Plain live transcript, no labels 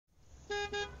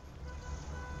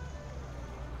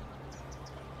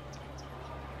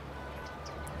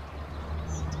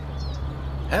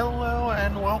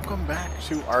and welcome back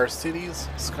to our city's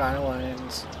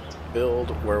Skylines build,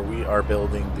 where we are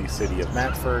building the city of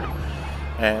Mattford.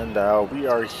 And we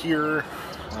are here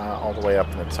all the way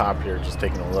up in the top here, just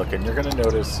taking a look. And you're going to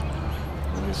notice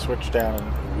when you switch down,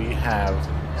 we have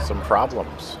some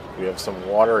problems. We have some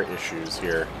water issues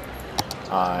here.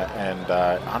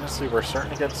 Honestly, we're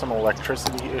starting to get some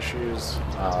electricity issues,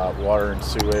 water and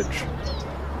sewage.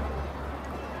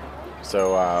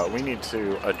 So we need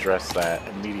to address that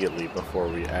immediately before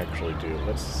we actually do.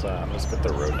 Let's get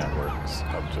the road networks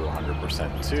up to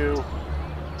 100% too.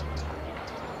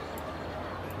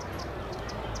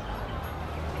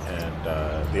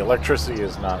 And the electricity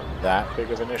is not that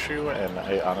big of an issue, and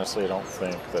I honestly don't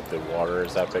think that the water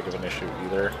is that big of an issue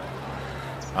either.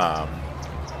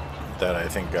 That I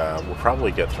think we'll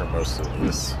probably get through most of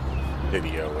this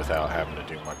video without having to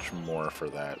do much more for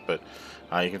that. But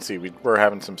you can see we're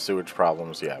having some sewage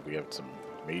problems. Yeah, we have some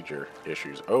major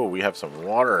issues. Oh, we have some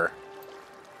water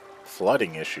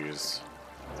flooding issues.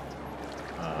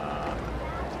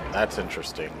 That's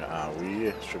interesting.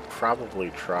 We should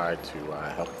probably try to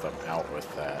help them out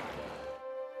with that.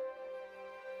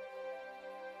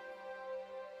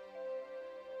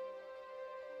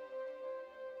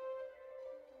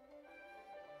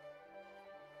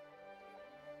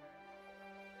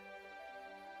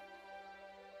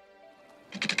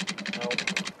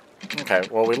 Okay,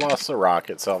 well, we lost the rock.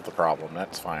 It solved the problem.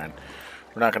 That's fine.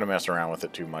 We're not going to mess around with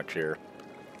it too much here.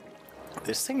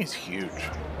 This thing is huge.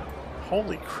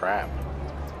 Holy crap.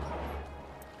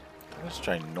 That's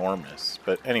ginormous.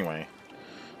 But anyway,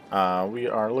 we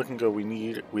are looking good.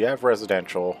 We have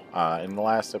residential. In the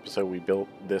last episode, we built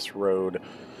this road.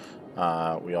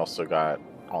 We also got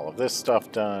all of this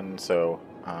stuff done. So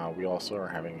we also are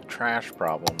having trash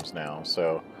problems now.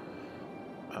 So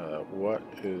what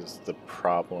is the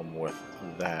problem with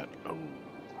that? Oh.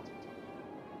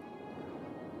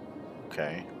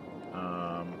 Okay.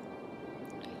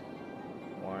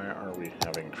 Why are we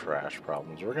having trash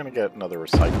problems? We're going to get another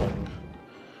recycling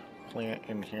plant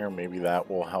in here. Maybe that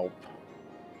will help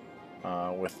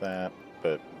with that.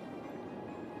 But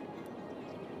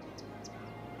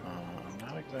I'm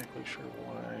not exactly sure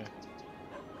why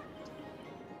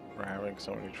we're having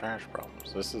so many trash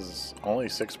problems. This is only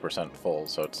 6% full,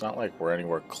 so it's not like we're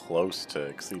anywhere close to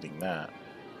exceeding that.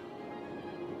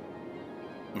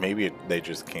 Maybe they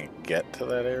just can't get to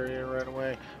that area right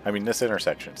away. I mean, this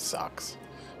intersection sucks,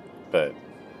 but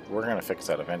we're going to fix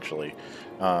that eventually.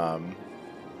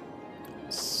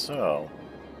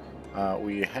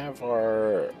 We have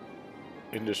our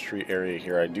industry area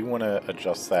here. I do want to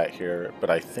adjust that here, but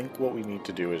I think what we need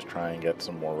to do is try and get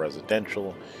some more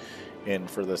residential in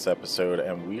for this episode,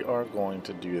 and we are going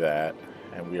to do that,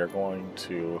 and we are going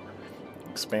to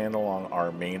expand along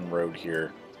our main road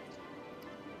here.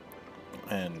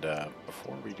 And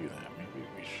before we do that, maybe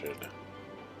we should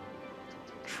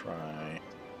try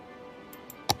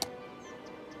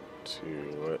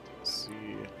to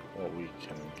see what we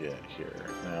can get here.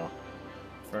 Now,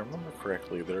 if I remember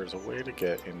correctly, there's a way to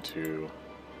get into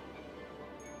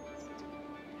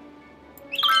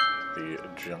the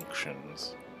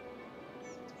junctions.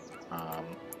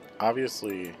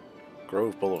 Obviously,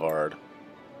 Grove Boulevard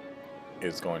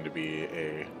is going to be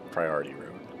a priority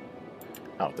road.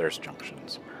 Oh, there's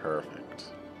junctions. Perfect.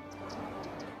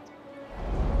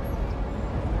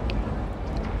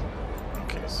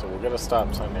 Okay, so we'll get a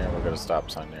stop sign there, we'll get a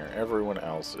stop sign there. Everyone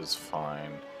else is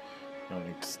fine. We don't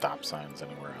need stop signs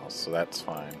anywhere else, so that's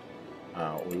fine.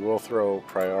 We will throw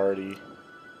priority,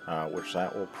 which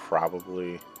that will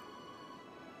probably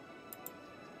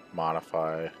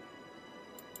modify.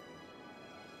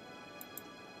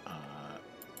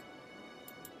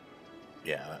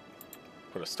 Yeah,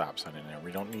 put a stop sign in there.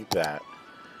 We don't need that.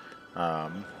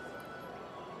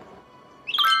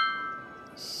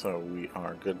 So we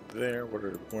are good there. What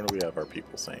do we have our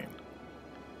people saying?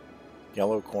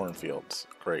 Yellow cornfields.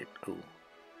 Great. Ooh.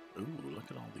 Ooh, look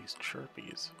at all these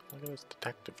chirpies. Look at this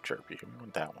detective chirpy. We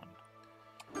want that one.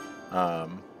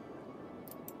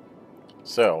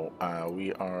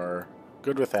 We are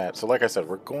good with that. So like I said,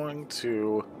 we're going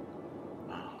to...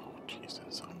 Oh,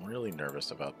 Jesus. I'm really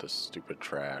nervous about this stupid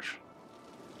trash.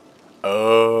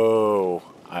 Oh,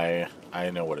 I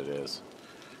know what it is.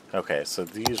 Okay, so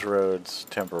these roads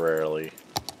temporarily,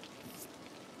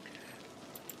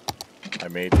 I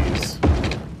made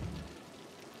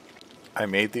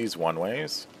these one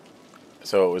ways,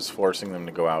 so it was forcing them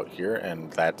to go out here,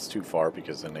 and that's too far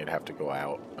because then they'd have to go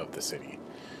out of the city.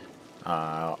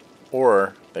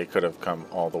 Or they could have come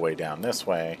all the way down this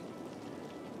way,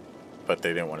 but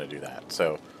they didn't want to do that.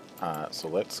 So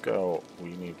let's go.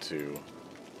 We need to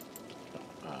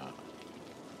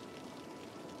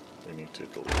we need to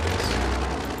delete this.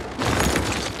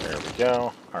 There we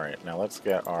go. Alright, now let's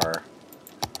get our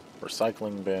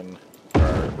recycling bin,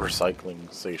 our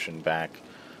recycling station back.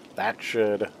 That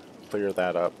should clear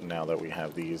that up now that we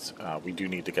have these. We do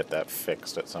need to get that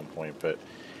fixed at some point, but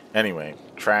anyway,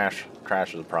 trash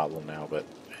is a problem now, but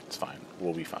it's fine.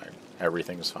 We'll be fine.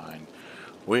 Everything's fine.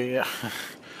 We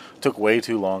took way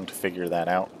too long to figure that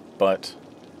out, but,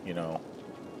 you know,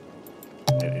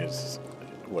 it is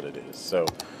what it is. So,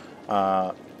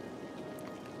 alright,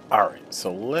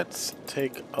 so let's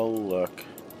take a look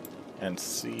and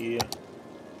see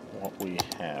what we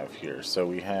have here. So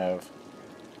we have...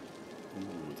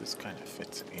 Ooh, this kind of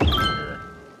fits in here.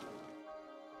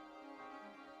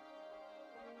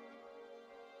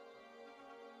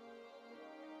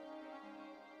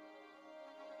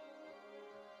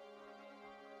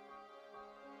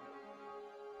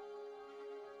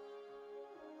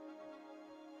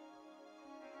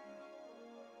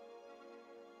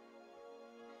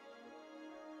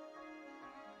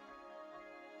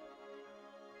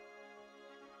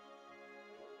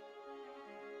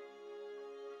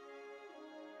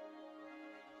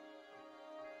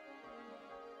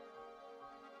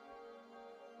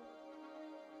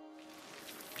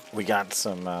 We got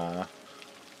some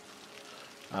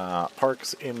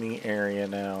parks in the area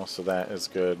now, so that is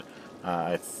good.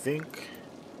 I think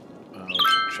we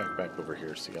should check back over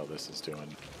here, see how this is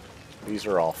doing. These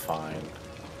are all fine,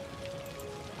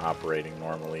 operating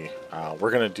normally.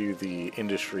 We're going to do the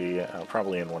industry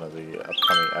probably in one of the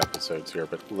upcoming episodes here,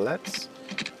 but let's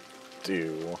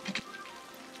do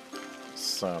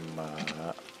some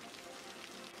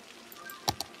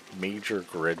major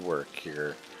grid work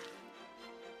here.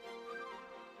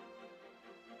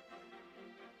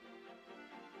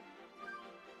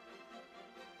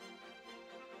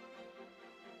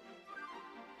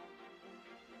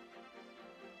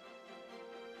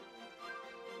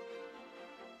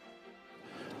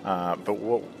 But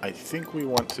what I think we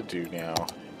want to do now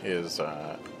is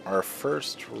our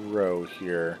first row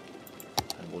here,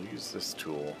 and we'll use this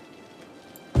tool.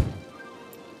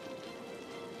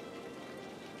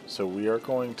 So we are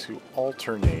going to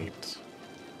alternate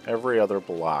every other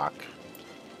block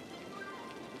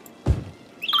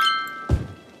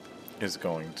is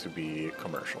going to be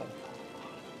commercial.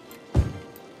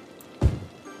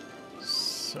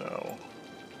 So...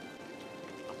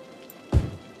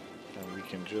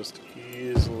 can just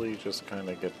easily just kind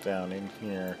of get down in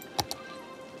here,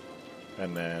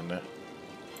 and then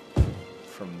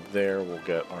from there we'll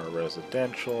get our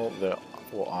residential. That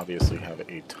will obviously have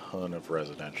a ton of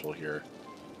residential here,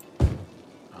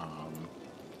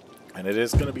 and it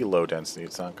is going to be low density.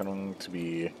 It's not going to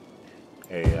be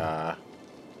a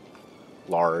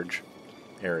large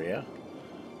area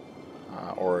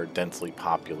or a densely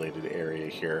populated area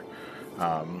here.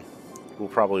 We'll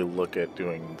probably look at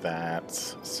doing that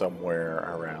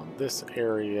somewhere around this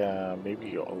area,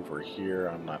 maybe over here,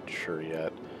 I'm not sure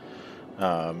yet.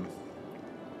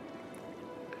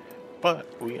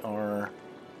 But we are,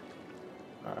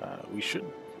 we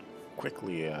should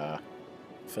quickly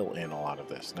fill in a lot of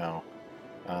this. Now,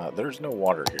 there's no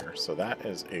water here, so that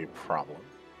is a problem.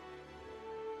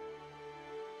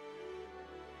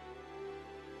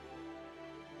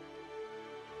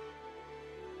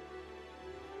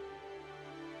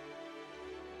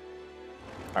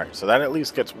 Alright, so that at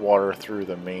least gets water through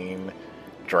the main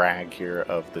drag here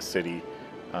of the city.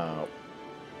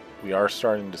 We are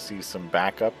starting to see some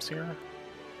backups here.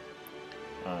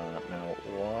 Now,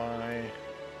 why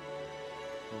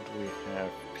would we have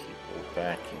people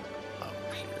backing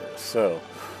up here? So,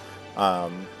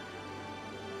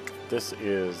 this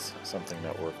is something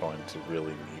that we're going to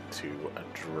really need to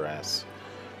address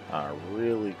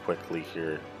really quickly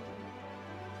here.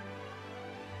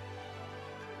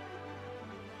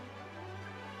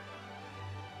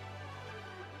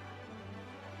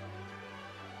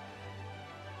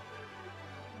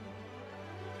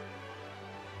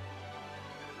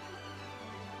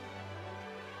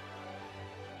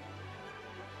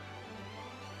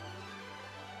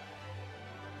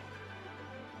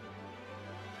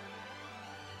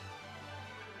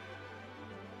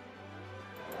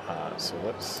 So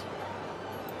let's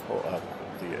pull up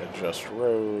the adjust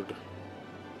road,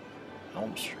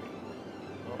 Elm Street.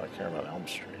 Oh, I care about Elm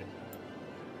Street.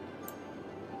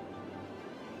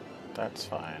 That's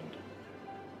fine.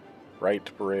 Wright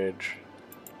Bridge.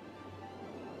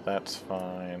 That's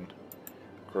fine.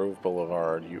 Grove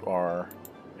Boulevard, you are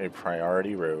a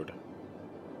priority road.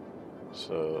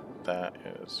 So that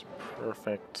is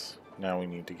perfect. Now we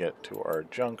need to get to our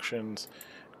junctions.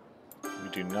 We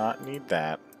do not need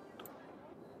that.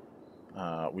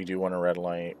 We do want a red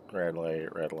light, red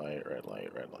light, red light, red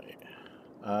light, red light.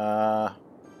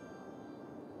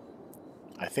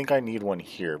 I think I need one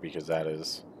here because that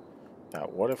is that.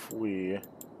 What if we,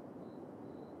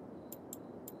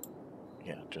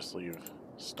 yeah, just leave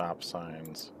stop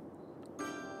signs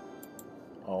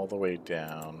all the way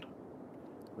down.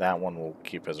 That one will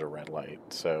keep as a red light,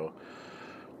 so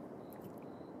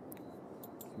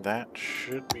that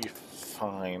should be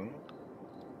fine.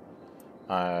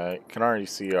 I can already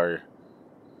see our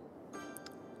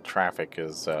traffic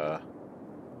is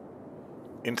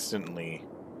instantly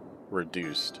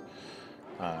reduced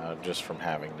just from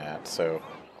having that, so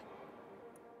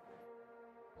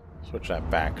switch that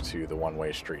back to the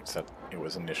one-way streets that it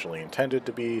was initially intended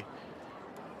to be,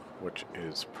 which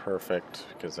is perfect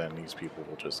because then these people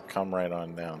will just come right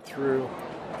on down through,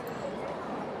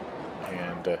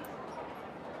 and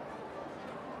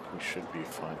we should be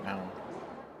fine. Now,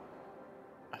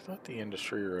 I thought the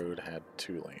industry road had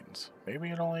 2 lanes. Maybe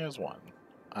it only has 1.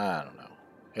 I don't know.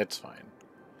 It's fine.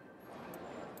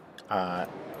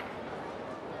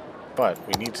 But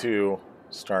we need to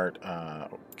start,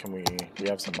 we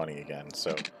have some money again,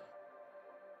 so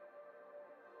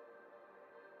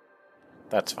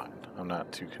that's fine. I'm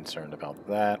not too concerned about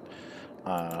that.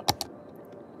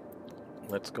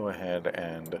 Let's go ahead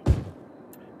and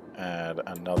add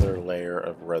another layer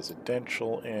of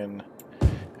residential in,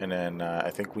 and then I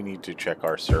think we need to check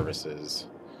our services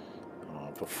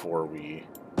before we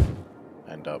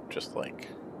end up just like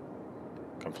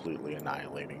completely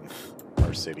annihilating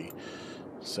our city.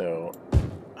 So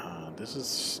this is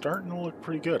starting to look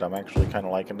pretty good. I'm actually kind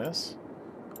of liking this,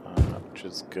 which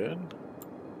is good.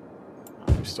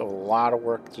 We still have a lot of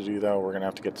work to do, though. We're going to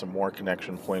have to get some more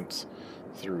connection points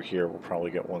through here. We'll probably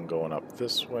get one going up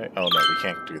this way. Oh, no, we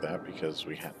can't do that because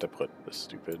we had to put the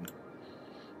stupid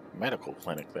medical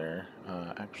clinic there.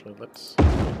 Actually, let's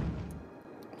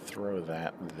throw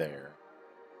that there.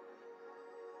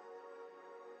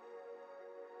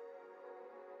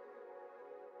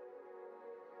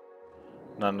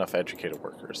 Not enough educated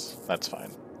workers. That's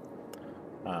fine.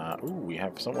 Ooh, we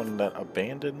have someone that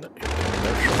abandoned a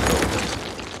commercial building.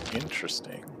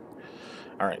 Interesting.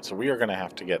 Alright, so we are going to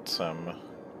have to get some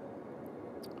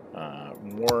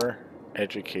more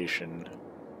education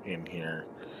in here.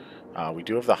 We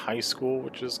do have the high school,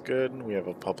 which is good. We have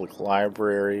a public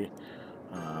library,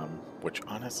 which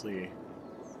honestly,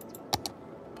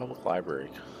 public library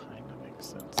kind of makes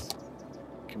sense.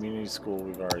 Community school,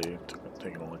 we've already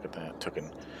taken a look at that.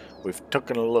 We've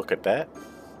taken a look at that.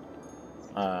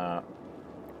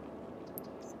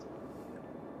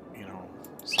 You know,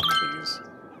 some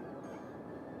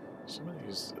of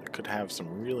these could have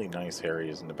some really nice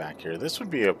areas in the back here. This would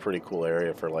be a pretty cool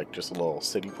area for like just a little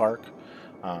city park.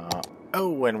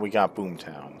 Oh, and we got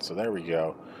Boomtown, so there we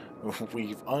go.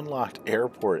 We've unlocked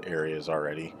airport areas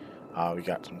already. We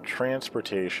got some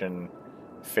transportation,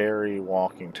 ferry,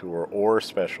 walking tour, or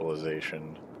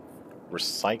specialization,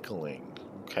 recycling.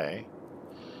 Okay.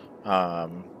 Oh,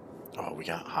 we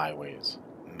got highways.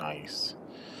 Nice.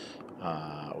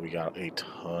 We got a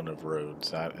ton of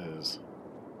roads. That is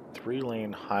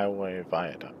 3-lane highway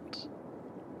viaducts.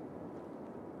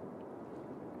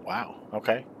 Wow.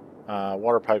 Okay.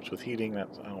 Water pipes with heating. I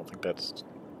don't think that's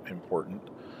important.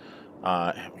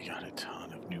 And we got a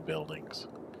ton of new buildings.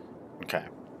 Okay.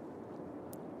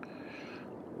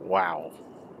 Wow.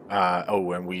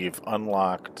 Oh, and we've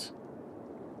unlocked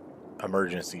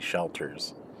emergency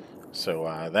shelters.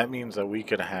 So that means that we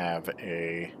could have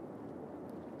a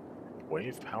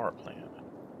wave power plant.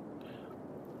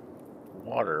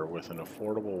 Water with an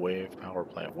affordable wave power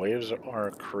plant. Waves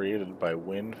are created by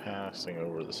wind passing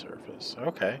over the surface.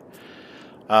 Okay.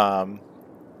 Yeah.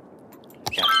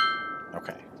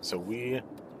 Okay. So we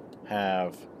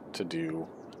have to do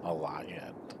a lot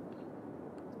yet.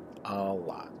 A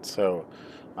lot. So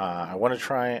I want to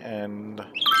try and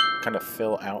kind of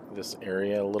fill out this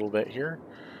area a little bit here.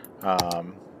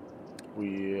 Our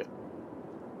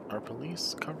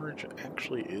police coverage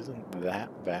actually isn't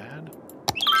that bad.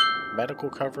 Medical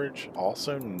coverage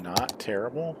also not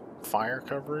terrible. Fire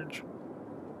coverage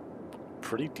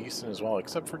pretty decent as well,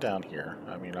 except for down here.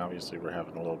 I mean, obviously we're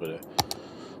having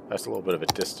that's a little bit of a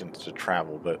distance to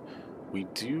travel, but we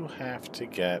do have to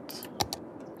get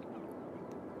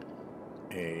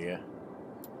a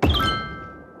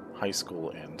high school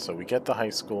in. So we get the high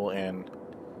school in.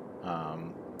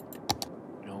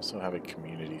 We also have a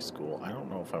community school. I don't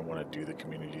know if I want to do the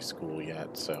community school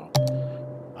yet, so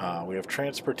we have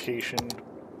transportation,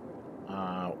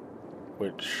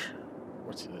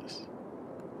 what's this?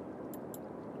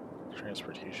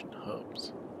 Transportation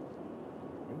hubs.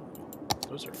 Ooh,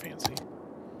 those are fancy.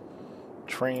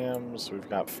 trams, we've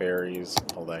got ferries,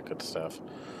 all that good stuff.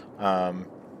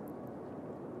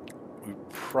 We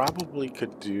probably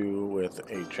could do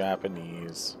with a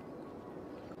Japanese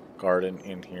garden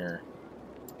in here.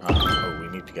 Oh, we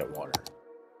need to get water.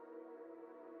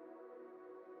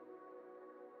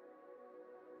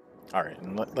 Alright,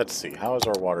 and let's see. How is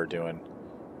our water doing?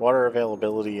 Water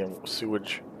availability and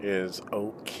sewage is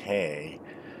okay.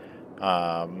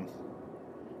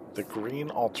 The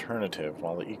green alternative,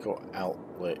 while the eco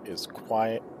outlet is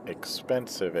quite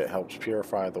expensive, it helps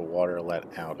purify the water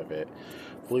let out of it.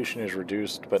 Pollution is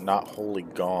reduced, but not wholly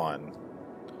gone.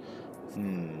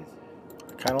 Kind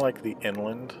of like the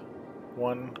inland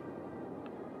one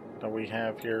that we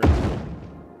have here.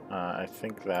 I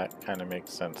think that kind of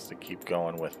makes sense to keep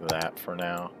going with that for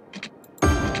now.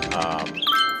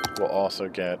 We'll also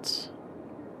get...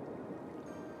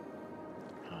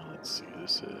 let's see,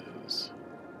 this is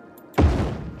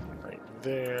right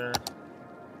there.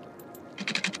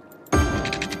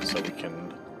 So we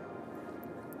can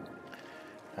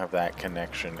have that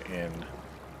connection in.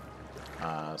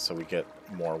 So we get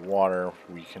more water.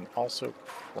 We can also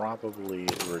probably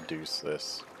reduce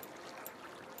this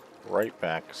right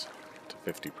back to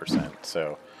 50%.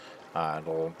 So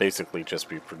it'll basically just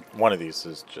be... one of these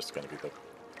is just going to be the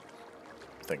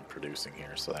thing producing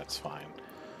here, so that's fine.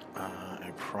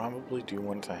 I probably do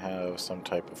want to have some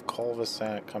type of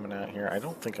cul-de-sac coming out here. I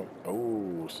don't think I'm...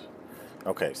 oh,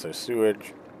 okay, so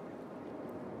sewage.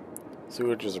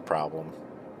 Sewage is a problem.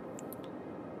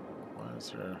 Why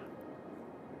is there...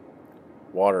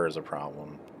 water is a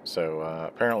problem. So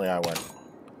apparently I went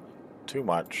too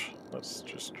much. Let's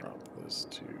just drop this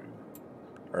to...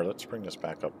 or let's bring this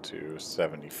back up to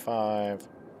 75.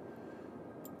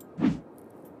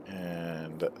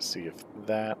 And see if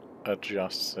that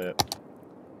adjusts it.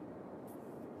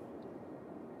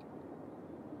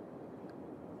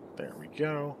 There we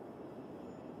go.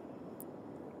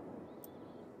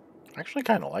 I actually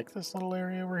kind of like this little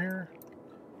area over here.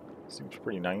 Seems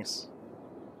pretty nice.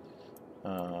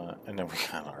 And then we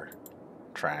got our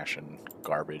trash and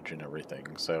garbage and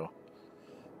everything, so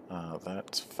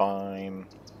that's fine.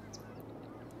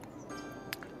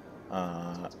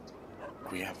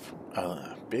 We have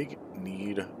a big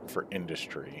need for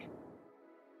industry.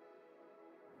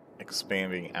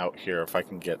 Expanding out here, if I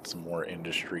can get some more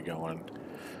industry going.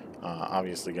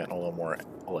 Obviously getting a little more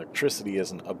electricity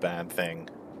isn't a bad thing.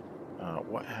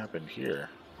 What happened here?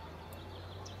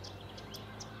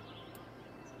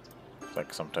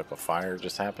 Like some type of fire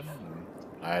just happened, and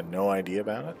I had no idea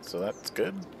about it, so that's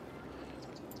good.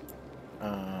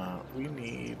 We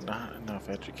need not enough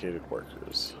educated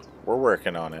workers. We're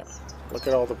working on it. Look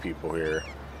at all the people here.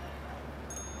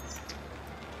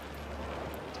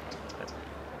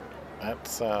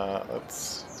 That's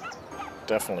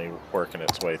definitely working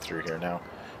its way through here now.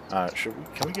 Can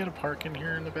we get a park in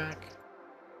here in the back?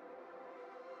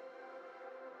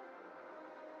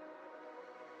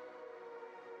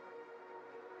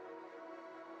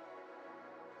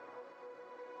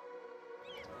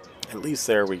 At least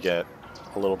there we get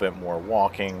a little bit more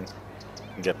walking.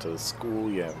 And get to the school.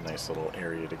 You have a nice little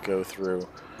area to go through.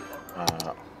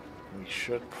 We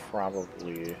should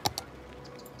probably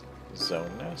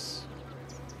zone this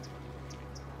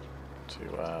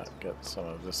to get some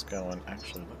of this going.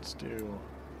 Actually, let's do...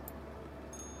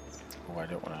 oh, I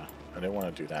didn't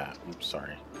want to do that. Oops,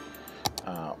 sorry.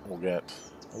 We'll get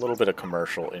a little bit of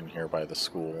commercial in here by the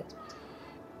school.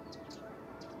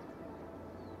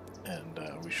 And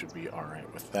we should be alright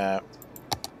with that.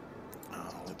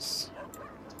 Let's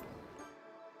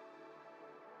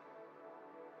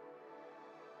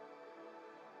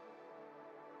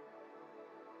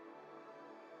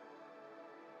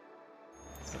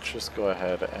just go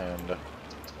ahead and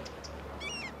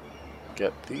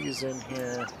get these in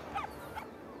here.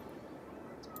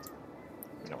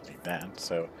 We don't need that,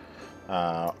 so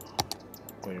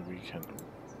we can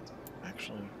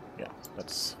actually, yeah,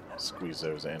 let's squeeze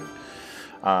those in.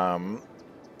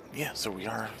 Yeah, so we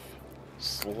are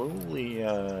slowly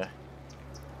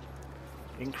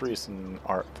increasing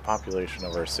the population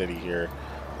of our city here.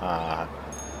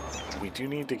 We do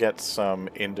need to get some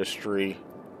industry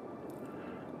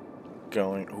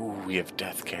going. Ooh, we have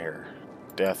death care.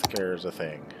 Death care is a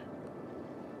thing.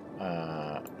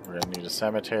 We're gonna need a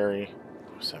cemetery.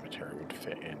 Ooh, cemetery would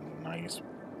fit in nice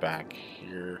back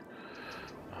here.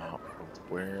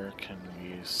 Where can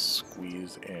we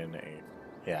squeeze in a...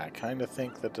 yeah, I kind of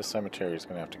think that the cemetery is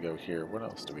gonna have to go here. What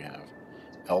else do we have?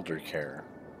 Elder care.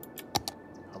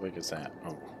 How big is that?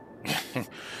 Oh.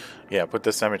 Yeah, put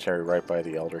the cemetery right by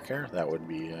the elder care. That would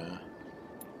be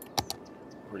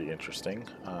pretty interesting.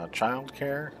 Child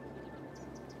care.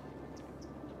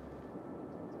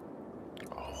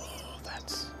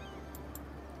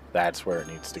 That's where it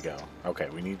needs to go. Okay,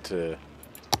 we need to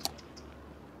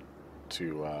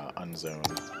unzone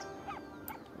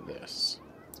this.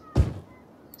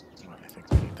 I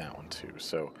think we need that one too.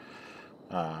 So,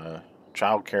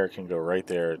 childcare can go right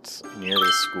there. It's near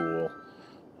the school,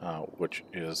 which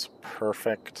is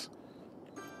perfect.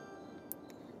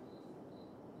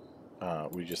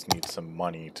 We just need some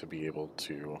money to be able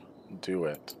to do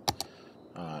it.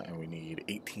 And we need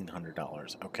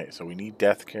 $1,800. Okay, so we need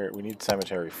death care. We need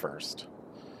cemetery first.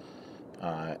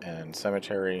 And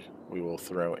cemetery we will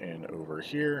throw in over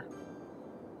here.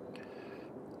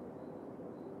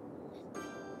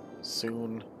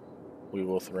 Soon we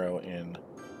will throw in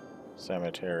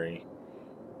cemetery.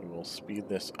 We will speed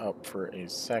this up for a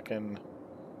second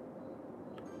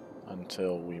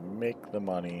until we make the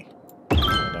money,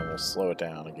 and then we'll slow it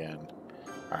down again.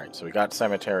 Alright, so we got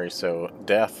cemetery, so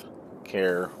death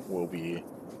care will be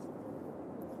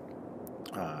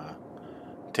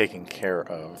taken care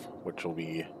of, which will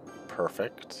be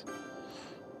perfect.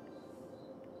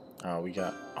 We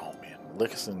got, oh man,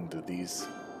 listen to these,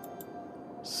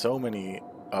 so many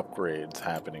upgrades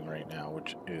happening right now,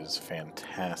 which is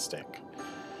fantastic.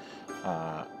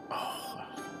 Oh,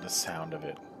 the sound of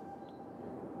it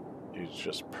is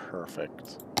just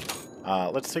perfect.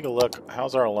 Let's take a look.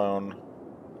 How's our loan?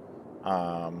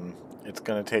 It's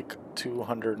going to take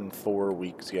 204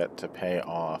 weeks yet to pay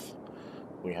off.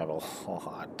 We have a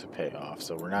lot to pay off,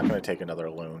 so we're not going to take another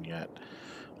loan yet.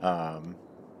 But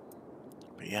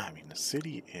yeah, I mean, the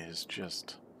city is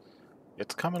just,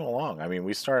 it's coming along. I mean,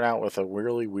 we start out with a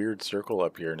really weird circle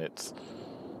up here, and it's,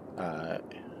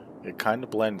 it kind of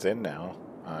blends in now.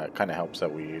 It kind of helps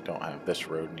that we don't have this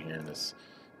road in here in this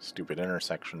stupid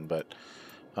intersection, but,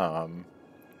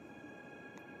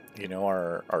 you know,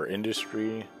 our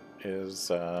industry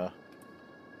is,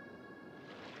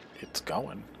 it's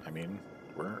going. I mean,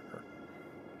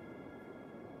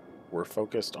 we're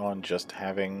focused on just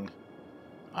having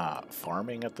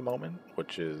farming at the moment,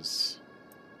 which is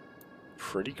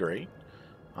pretty great.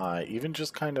 Even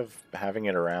just kind of having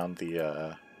it around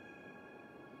the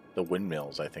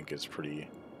windmills, I think, is pretty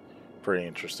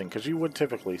interesting, because you would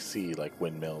typically see like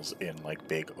windmills in like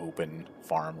big open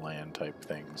farmland type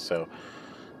things. So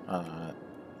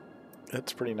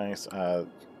it's pretty nice.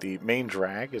 The main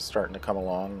drag is starting to come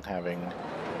along, having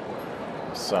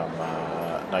some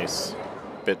nice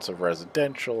bits of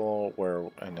residential,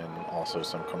 and then also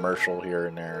some commercial here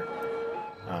and there,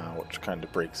 which kind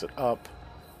of breaks it up.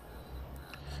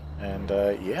 And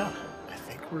yeah, I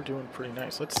think we're doing pretty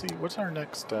nice. Let's see, what's our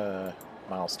next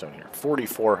milestone here?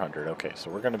 4,400. Okay, so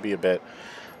we're going to be a bit,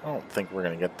 I don't think we're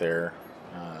going to get there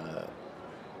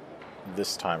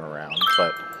this time around,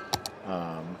 but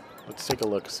let's take a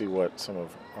look, see what some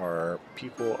of our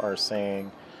people are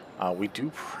saying. We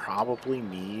do probably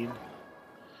need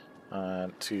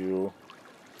to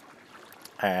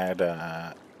add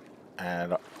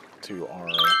to our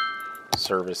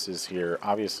services here.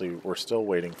 Obviously, we're still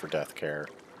waiting for death care,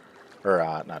 or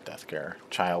not death care,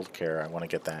 child care. I want to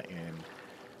get that in,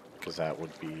 because that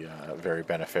would be very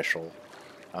beneficial.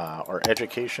 Our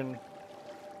education,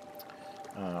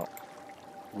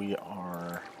 we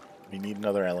need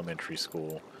another elementary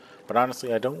school, but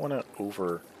honestly, I don't want to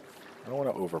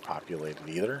overpopulate it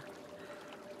either.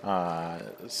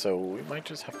 So we might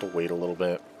just have to wait a little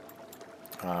bit.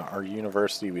 Our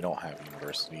university, we don't have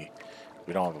university.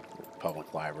 We don't have a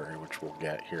public library, which we'll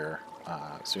get here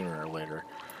sooner or later.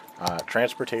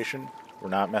 Transportation, we're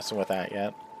not messing with that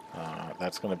yet.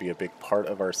 That's going to be a big part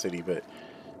of our city, but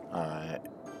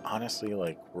honestly,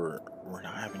 like, we're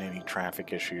not having any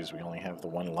traffic issues. We only have the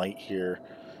one light here.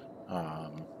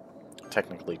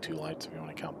 Technically 2 lights if you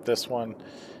want to count this one.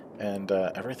 And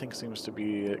everything seems to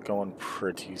be going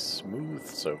pretty smooth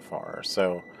so far.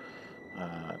 So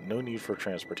no need for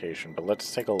transportation, but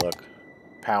let's take a look.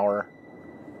 Power,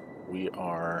 we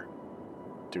are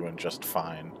doing just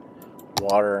fine.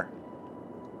 Water,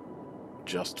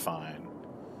 just fine.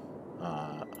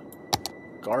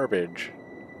 Garbage,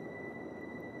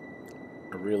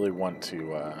 I really want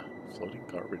to, floating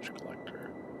garbage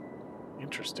collector.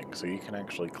 Interesting, so you can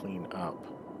actually clean up.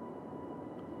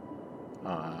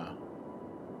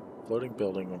 Floating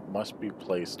building must be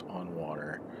placed on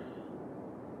water.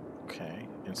 Okay,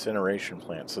 incineration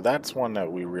plant. So that's one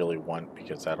that we really want,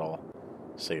 because that'll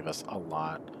save us a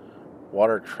lot.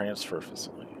 Water transfer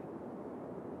facility.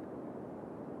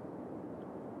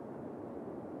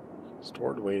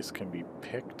 Stored waste can be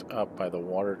picked up by the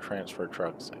water transfer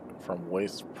trucks from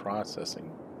waste processing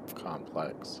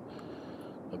complex.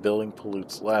 The building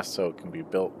pollutes less, so it can be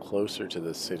built closer to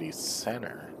the city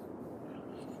center.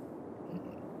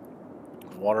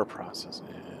 Water processing.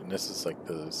 And this is like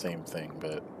the same thing,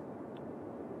 but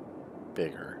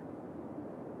bigger.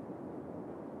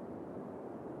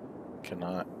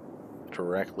 Cannot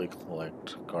directly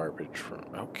collect garbage from...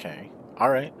 Okay.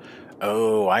 Alright.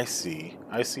 Oh, I see.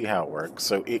 I see how it works.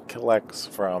 So it collects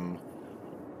from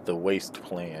the waste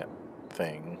plant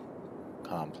thing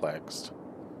complex.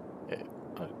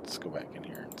 Let's go back in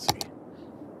here and see.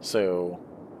 So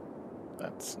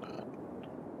that's not...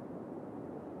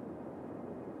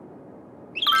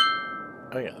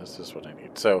 Oh yeah, this is what I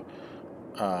need. So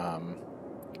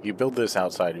you build this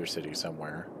outside your city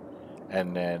somewhere,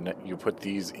 and then you put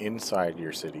these inside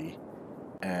your city,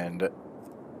 and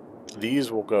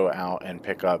these will go out and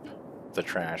pick up the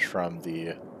trash from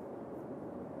the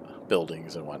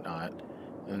buildings and whatnot.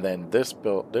 And then this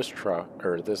truck,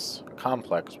 or this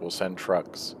complex, will send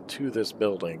trucks to this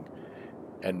building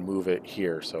and move it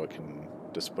here so it can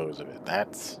dispose of it.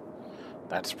 That's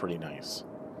pretty nice.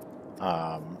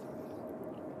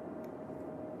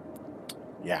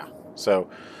 Yeah, so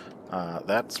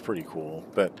that's pretty cool.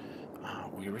 But I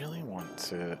really want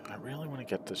to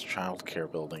get this childcare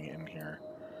building in here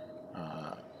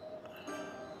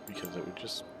because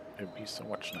it'd be so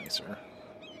much nicer.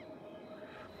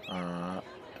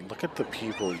 Look at the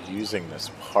people using this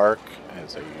park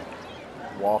as a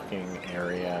walking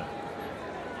area.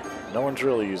 No one's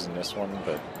really using this one,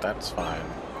 but that's fine.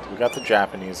 We got the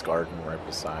Japanese garden right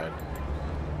beside.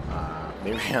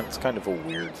 Maybe that's kind of a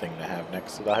weird thing to have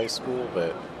next to the high school,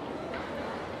 but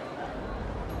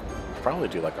we'll probably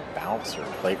do like a bounce or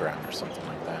a playground or something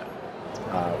like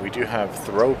that. We do have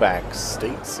Throwback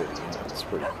State City. That's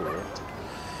pretty cool.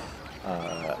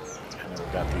 And then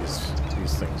we've got these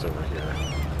things over here.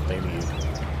 They need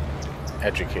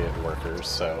educated workers,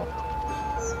 so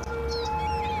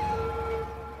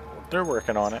they're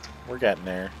working on it. We're getting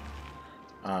there.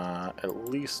 At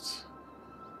least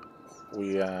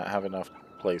we have enough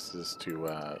places to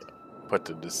put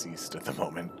the deceased at the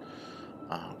moment.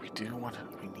 We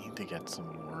need to get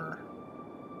some more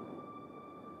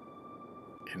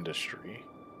industry,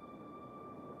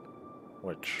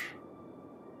 which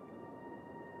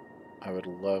I would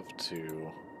love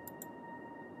to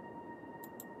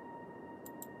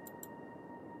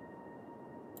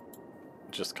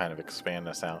just kind of expand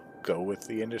this out, go with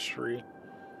the industry,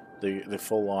 the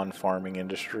full-on farming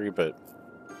industry, but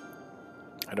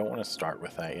I don't want to start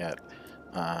with that yet.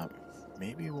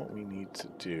 Maybe what we need to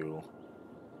do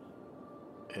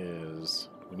is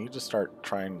we need to start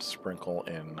trying to sprinkle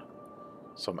in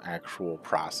some actual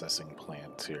processing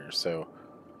plants here. So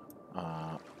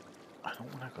I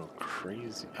don't want to go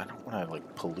crazy. I don't want to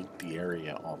like pollute the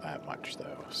area all that much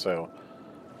though. So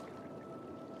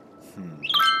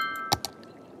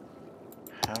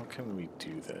how can we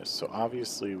do this? So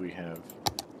obviously we have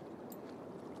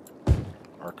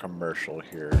our commercial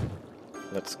here.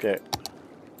 Let's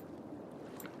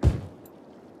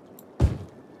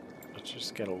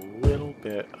just get a little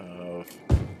bit of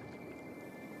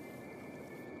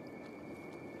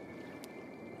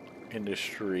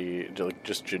industry,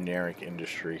 just generic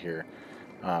industry here,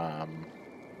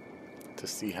 to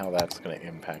see how that's going to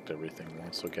impact everything. We'll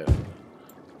also get a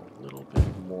little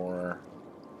bit more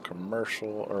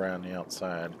commercial around the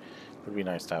outside. It would be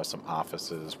nice to have some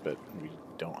offices, but we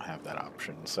don't have that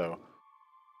option, so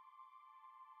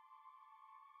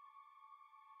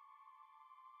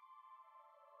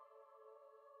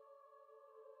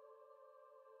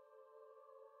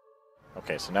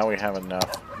okay, so now we have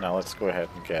enough. Now let's go ahead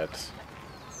and get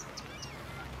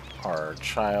our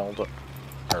child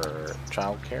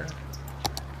care.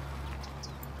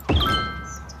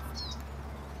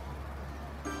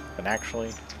 And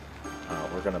actually,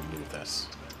 we're gonna move this.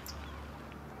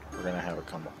 We're gonna have it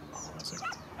come up. Oh, is it?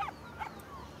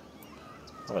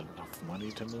 I have enough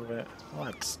money to move it? Well,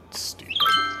 that's stupid.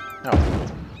 No.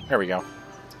 There we go.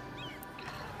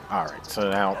 Alright, so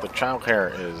now the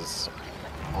childcare is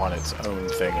on its own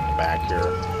thing in the back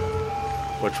here,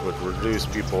 which would reduce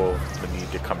the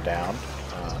need to come down.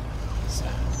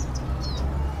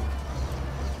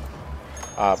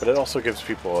 But it also gives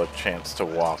people a chance to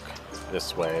walk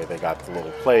this way. They got the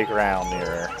little playground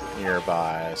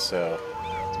nearby, so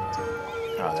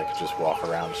they could just walk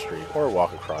around the street or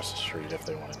walk across the street if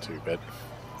they wanted to. But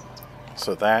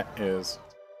so that is,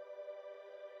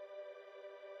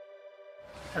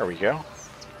 there we go.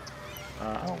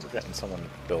 Oh, we're getting someone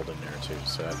building there too,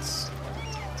 so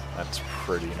that's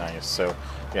pretty nice. So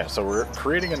yeah, so we're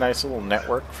creating a nice little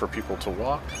network for people to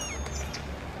walk,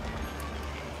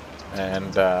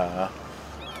 and I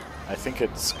think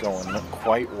it's going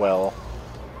quite well.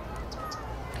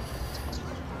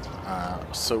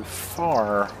 So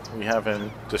far, we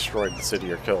haven't destroyed the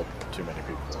city or killed too many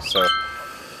people. So,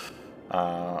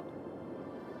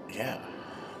 yeah,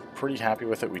 pretty happy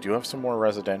with it. We do have some more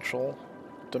residential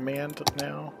demand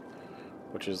now,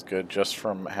 which is good just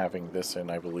from having this in,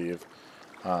 I believe.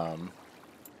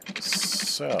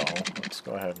 So, let's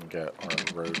go ahead and get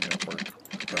our road network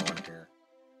going here.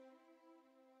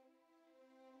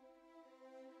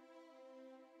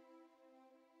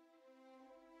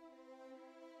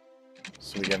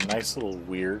 So we get a nice little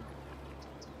weird,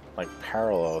 like,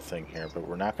 parallel thing here, but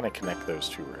we're not going to connect those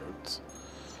two roads.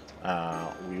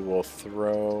 We will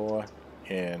throw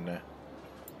in...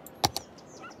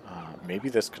 maybe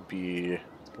this could be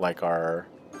like our...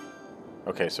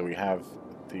 Okay, so we have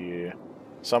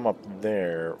some up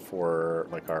there for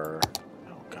like our...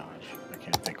 Oh gosh, I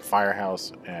can't think.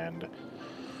 Firehouse and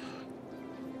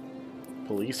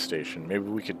police station. Maybe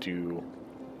we could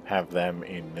have them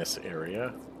in this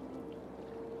area.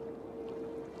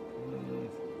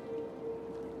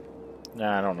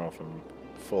 Nah, I don't know if I'm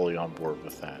fully on board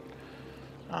with that.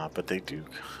 But they do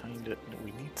kind of...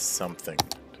 We need something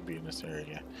to be in this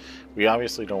area. We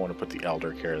obviously don't want to put the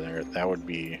elder care there. That would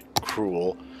be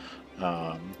cruel.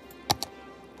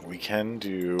 We can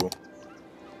do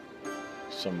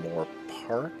some more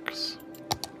parks.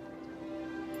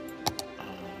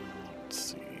 Let's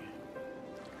see.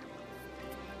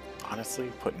 Honestly,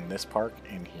 putting this park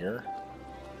in here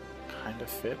kind of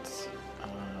fits.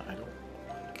 I don't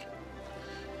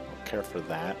care for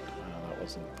that. That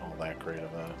wasn't all that great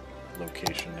of a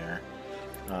location there.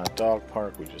 Dog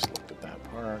park, we just looked at that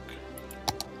park.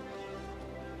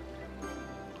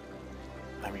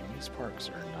 I mean, these parks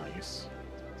are nice.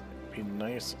 It'd be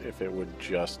nice if it would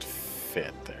just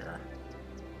fit there,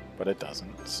 but it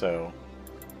doesn't. So,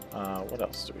 what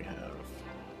else do we have?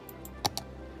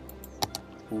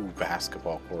 Ooh,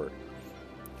 basketball court.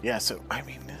 Yeah, so, I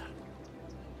mean...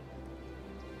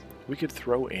 We could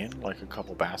throw in like a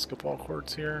couple basketball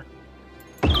courts here.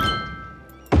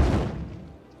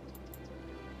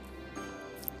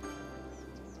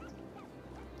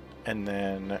 And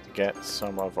then get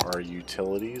some of our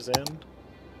utilities in.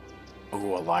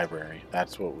 Ooh, a library.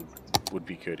 That's what would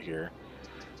be good here.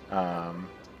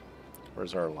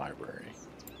 Where's our library?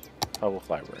 Public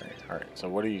library. Alright, so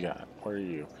what do you got? Where are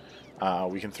you?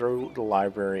 We can throw the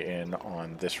library in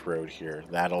on this road here.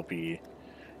 That'll be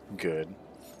good.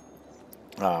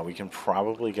 We can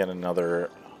probably get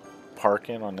another park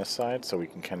in on this side so we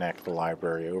can connect the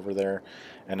library over there,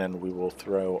 and then we will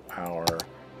throw our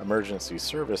emergency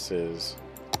services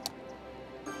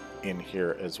in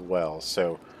here as well.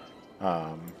 So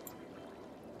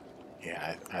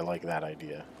yeah, I like that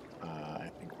idea.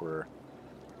 I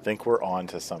think we're on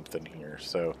to something here.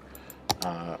 So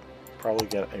probably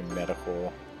get a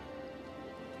medical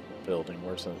building.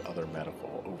 Where's the other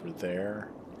medical? Over there.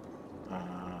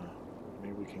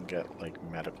 Maybe we can get, like,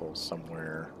 medical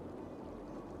somewhere,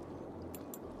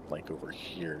 like, over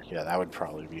here. Yeah, that would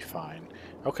probably be fine.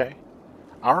 Okay.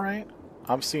 Alright.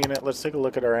 I'm seeing it. Let's take a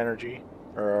look at our energy,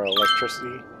 or our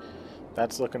electricity.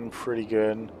 That's looking pretty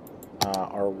good.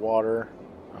 Our water,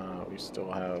 we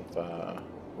still have,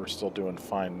 we're still doing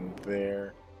fine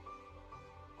there.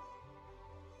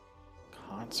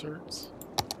 Concerts?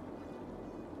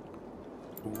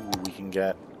 Ooh, we can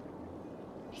get...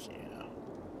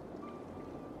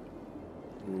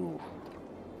 Ooh.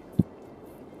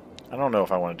 I don't know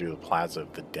if I want to do the Plaza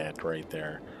of the Dead right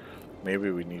there.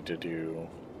 Maybe we need to do...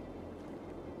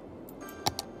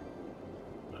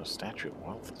 The Statue of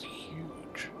Wealth is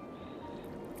huge.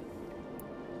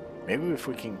 Maybe if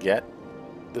we can get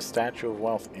the Statue of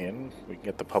Wealth in, we can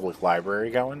get the public library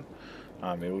going.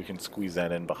 Maybe we can squeeze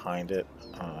that in behind it.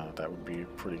 That would be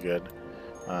pretty good.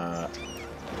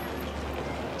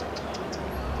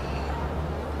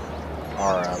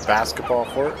 Our basketball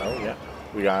court. Oh yeah,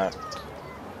 we got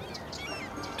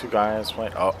two guys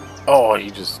playing. Oh, he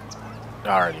just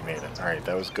already made it. All right,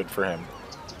 that was good for him.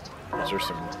 Those are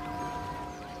some.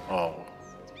 Oh,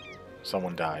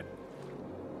 someone died.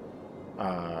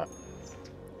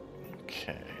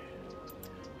 Okay,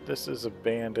 this is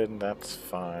abandoned. That's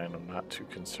fine. I'm not too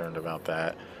concerned about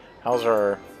that. How's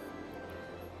our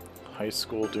high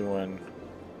school doing?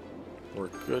 We're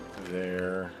good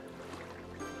there.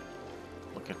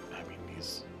 Look at, I mean,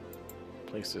 these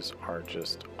places are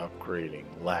just upgrading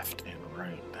left and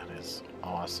right. That is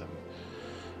awesome.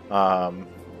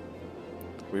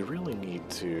 We really need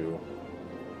to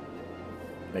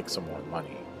make some more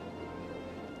money.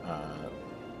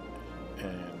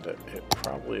 And it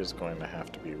probably is going to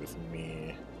have to be with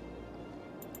me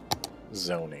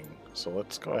zoning. So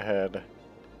let's go ahead.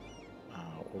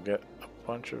 We'll get a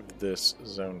bunch of this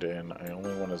zoned in. I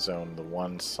only want to zone the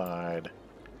one side.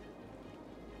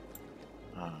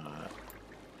 There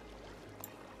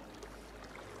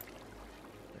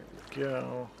we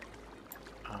go.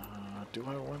 Do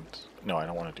I want... No, I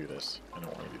don't want to do this. I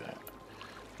don't want to do that.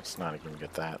 Let's not even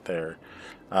get that there.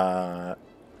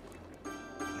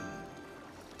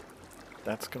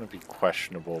 That's going to be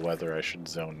questionable whether I should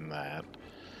zone that.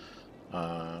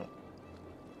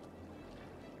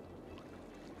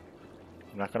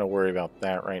 I'm not going to worry about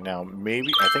that right now.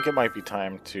 Maybe, I think it might be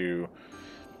time to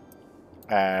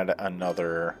add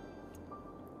another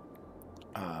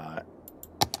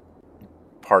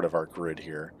part of our grid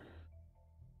here.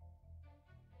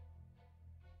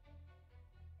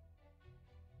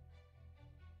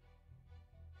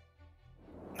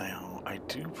 Now, I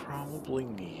do probably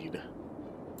need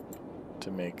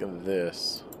to make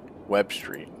this Web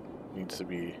Street. Needs to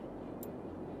be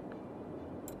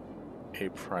a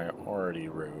priority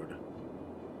road.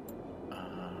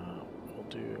 We'll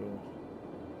do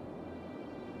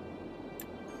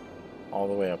all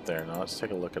the way up there. Now let's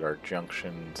take a look at our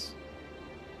junctions.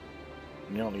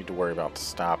 You don't need to worry about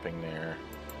stopping there.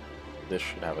 This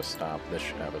should have a stop. This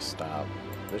should have a stop.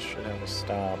 This should have a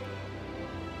stop.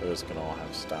 Those can all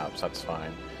have stops. That's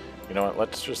fine. You know what?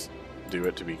 Let's just do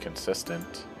it to be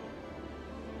consistent.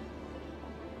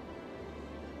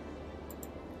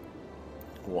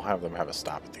 We'll have them have a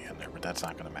stop at the end there, but that's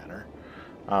not going to matter.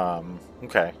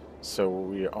 Okay, so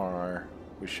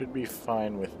we should be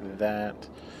fine with that.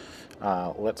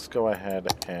 Let's go ahead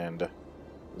and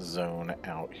zone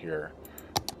out here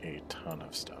a ton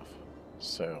of stuff.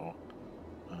 So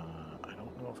I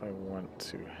don't know if I want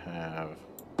to have...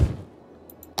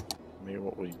 Maybe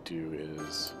what we do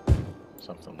is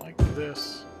something like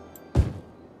this.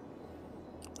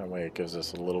 That way it gives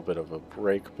us a little bit of a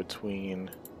break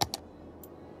between.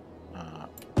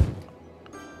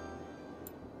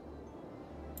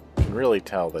 You can really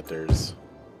tell that there's...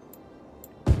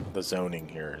 The zoning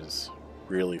here is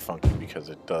really funky because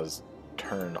it does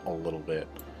turn a little bit.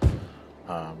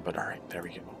 But alright, there we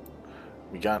go.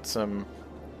 We got some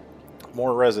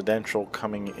more residential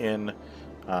coming in.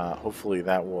 Hopefully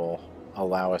that will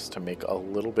allow us to make a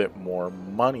little bit more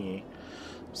money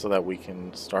so that we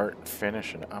can start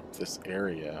finishing up this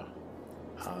area.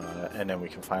 And then we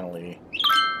can finally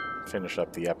finish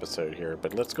up the episode here.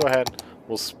 But let's go ahead.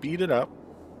 We'll speed it up.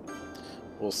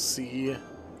 We'll see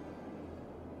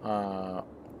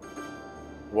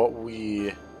what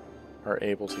we are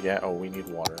able to get. Oh, we need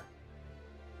water.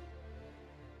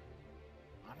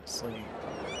 Honestly,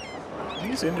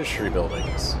 these industry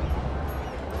buildings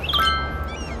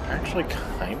actually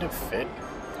kind of fit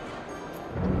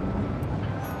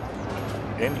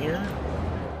in here,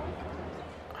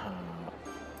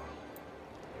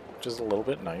 which is a little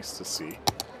bit nice to see.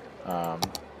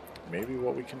 Maybe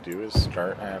what we can do is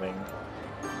start adding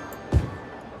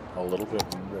a little bit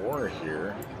more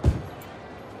here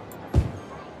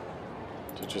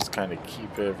to just kind of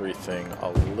keep everything a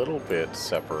little bit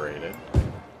separated.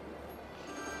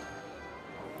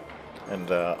 And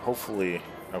hopefully,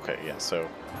 okay, yeah, so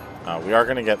we are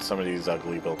going to get some of these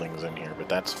ugly buildings in here, but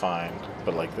that's fine.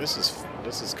 But like this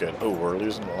is good. Oh, we're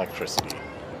losing electricity.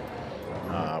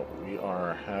 We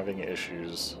are having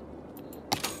issues.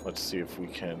 Let's see if we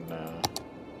can.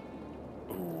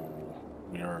 Ooh,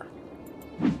 we are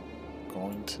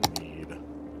going to need.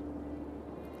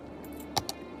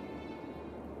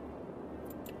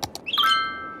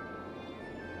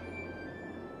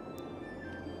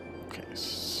 Okay,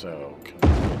 so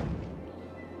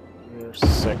here's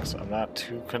 6. I'm not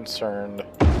too concerned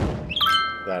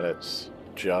that it's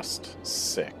just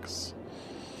 6.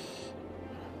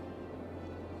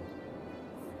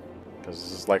 Because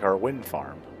this is like our wind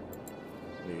farm.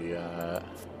 The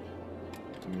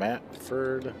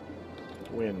Mattford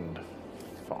Wind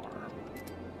Farm.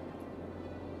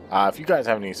 If you guys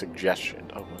have any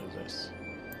suggestions... Oh, what is this?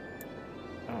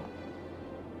 Oh.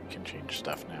 We can change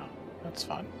stuff now. That's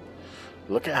fun.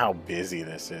 Look at how busy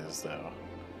this is, though.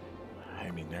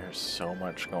 I mean, there's so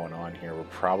much going on here. We're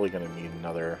probably going to need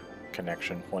another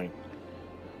connection point.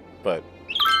 But,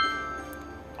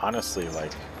 honestly,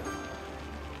 like...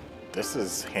 This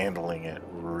is handling it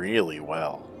really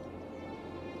well.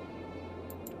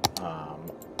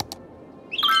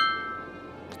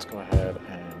 Let's go ahead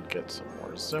and get some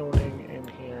more zoning in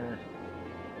here.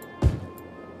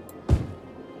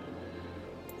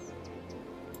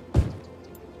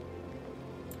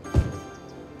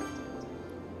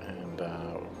 And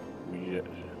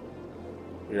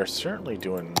we are certainly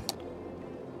doing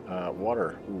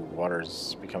water. Ooh,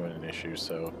 water's becoming an issue,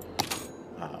 so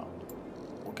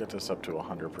we'll get this up to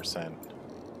 100%.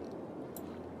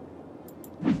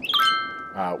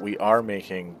 We are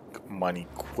making money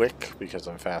quick because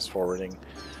I'm fast forwarding.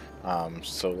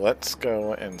 So let's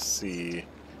go and see.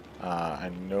 I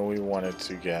know we wanted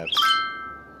to get,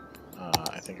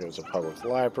 I think it was a public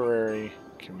library,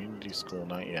 community school,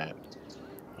 not yet.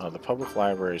 The public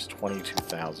library is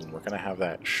 22,000. We're going to have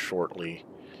that shortly.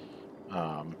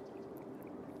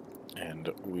 And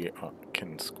we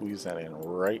can squeeze that in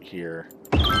right here,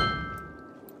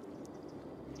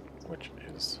 which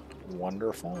is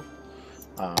wonderful.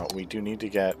 We do need to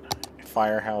get a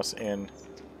firehouse in.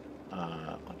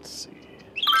 Let's see.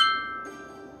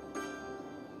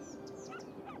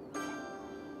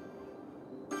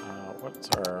 What's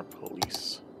our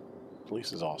police?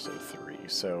 Police is also 3,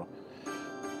 so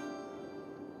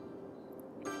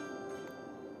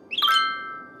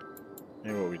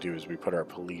maybe what we do is we put our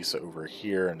police over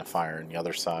here and the fire on the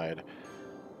other side.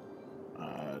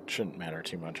 It shouldn't matter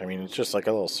too much. I mean, it's just like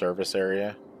a little service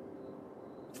area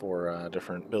for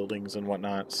different buildings and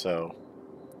whatnot, so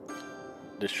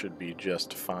this should be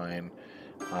just fine.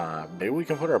 Maybe we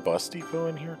can put our bus depot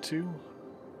in here too.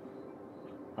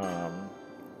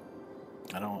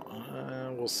 I don't.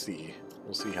 We'll see.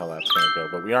 We'll see how that's going to go.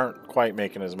 But we aren't quite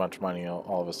making as much money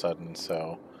all of a sudden,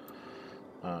 so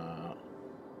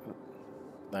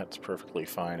that's perfectly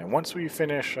fine. And once we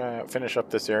finish up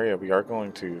this area, we are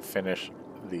going to finish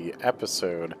the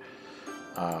episode.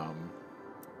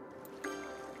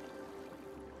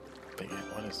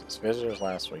 What is this? Visitors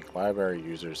last week. Library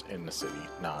users in the city.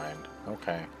 9.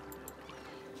 Okay.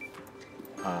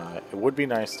 It would be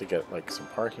nice to get like some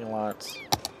parking lots.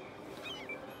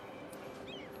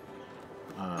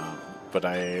 But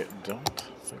I don't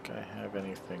think I have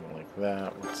anything like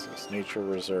that. What's this? Nature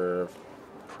reserve.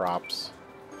 Props.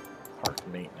 Park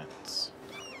maintenance.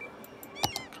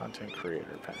 Content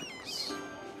creator packs.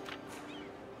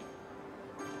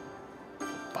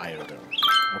 Biodome.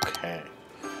 Okay.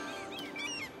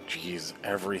 Jeez,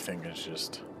 everything is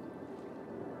just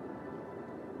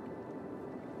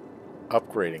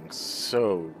upgrading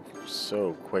so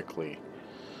quickly.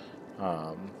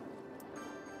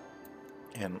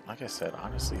 And like I said,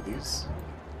 honestly, these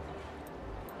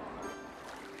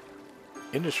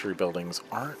industry buildings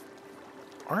aren't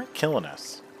killing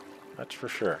us. That's for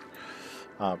sure.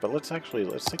 But let's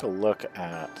take a look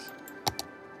at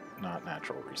not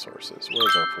natural resources.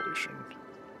 Where's our pollution?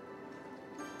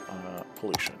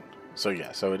 Pollution. So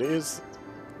yeah, so it is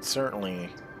certainly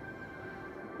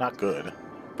not good,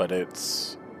 but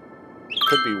it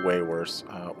could be way worse.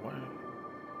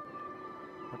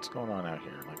 What's going on out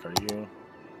here? Like, are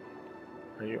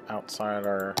you outside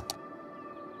our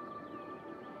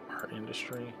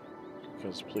industry?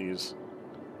 Because please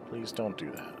don't do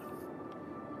that.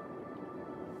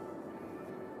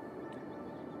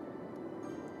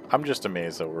 I'm just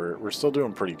amazed that we're still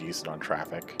doing pretty decent on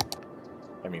traffic.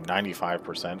 I mean,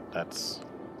 95%,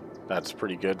 that's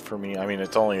pretty good for me. I mean,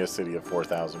 it's only a city of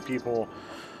 4,000 people.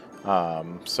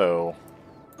 So,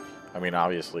 I mean,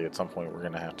 obviously at some point we're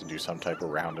going to have to do some type of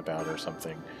roundabout or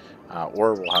something.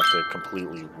 Or we'll have to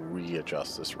completely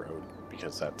readjust this road,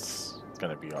 because that's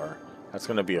going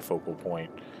to be a focal point.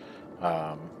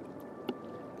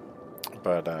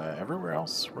 But everywhere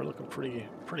else we're looking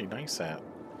pretty nice at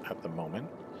the moment.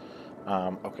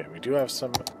 Okay, we do have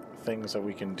some things that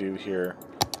we can do here.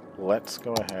 Let's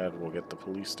go ahead. We'll get the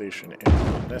police station in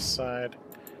on this side.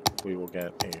 We will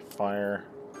get a firehouse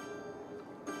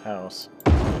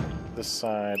this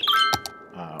side.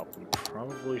 We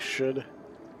probably should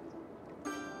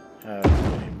have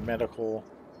a medical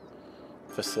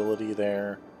facility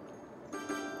there,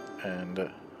 and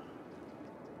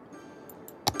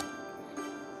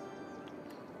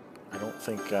I don't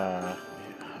think I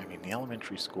mean, the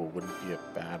elementary school wouldn't be a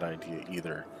bad idea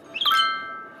either.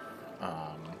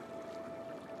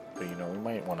 But you know, we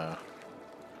might want to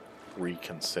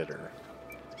reconsider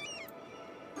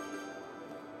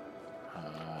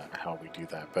how we do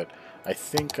that. But I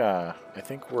think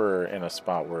we're in a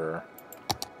spot where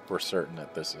we're certain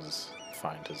that this is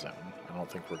fine to zone. I don't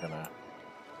think we're gonna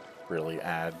really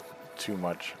add too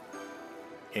much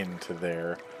into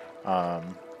there.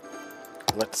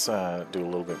 Let's do a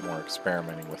little bit more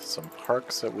experimenting with some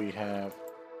parks that we have.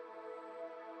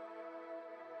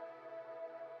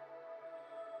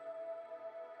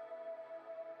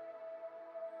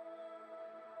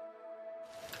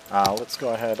 Let's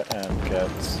go ahead and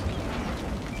get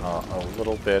a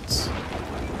little bit.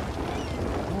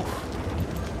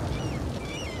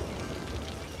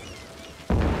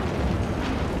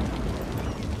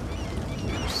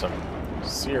 There's some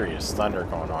serious thunder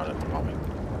going on at the moment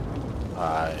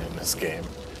in this game.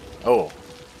 Oh,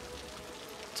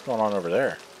 what's going on over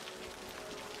there?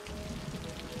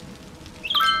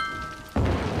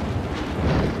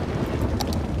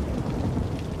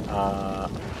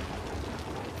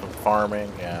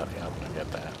 farming. Yeah, I'm gonna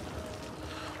get that.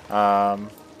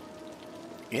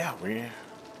 Yeah, we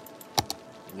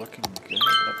looking good.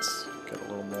 Let's get a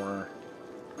little more.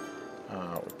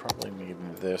 We probably need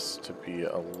this to be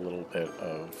a little bit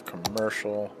of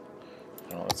commercial.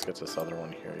 Well, let's get this other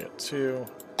one here yet too.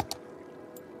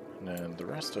 And then the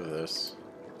rest of this,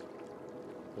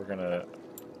 we're gonna,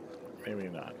 maybe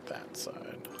not that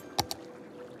side.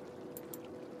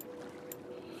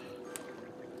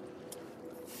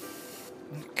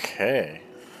 Okay.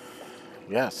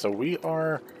 Yeah, so we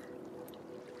are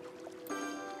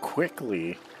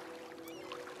quickly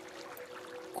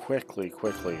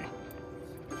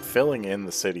filling in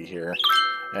the city here.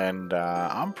 And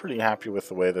I'm pretty happy with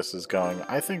the way this is going.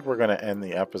 I think we're going to end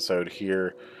the episode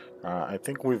here. I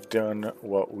think we've done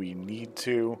what we need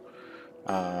to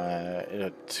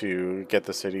get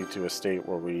the city to a state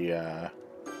where we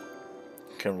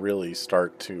can really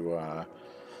start to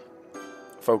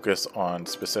focus on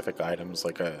specific items.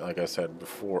 Like I said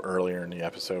before earlier in the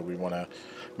episode, we want to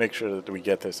make sure that we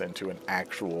get this into an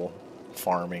actual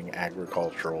farming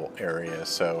agricultural area.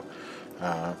 So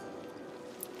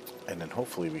and then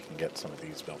hopefully we can get some of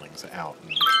these buildings out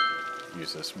and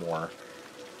use this more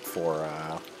for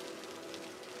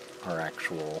our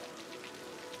actual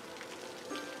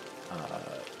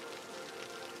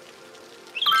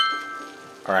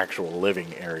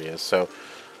living areas. So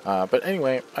but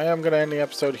anyway, I am going to end the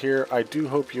episode here. I do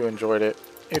hope you enjoyed it.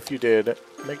 If you did,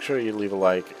 make sure you leave a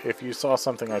like. If you saw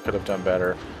something I could have done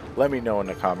better, let me know in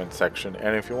the comment section.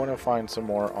 And if you want to find some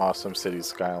more awesome City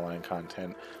Skyline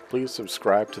content, please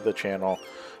subscribe to the channel.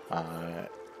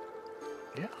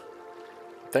 Yeah.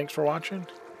 Thanks for watching,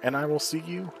 and I will see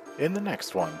you in the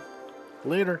next one.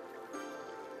 Later.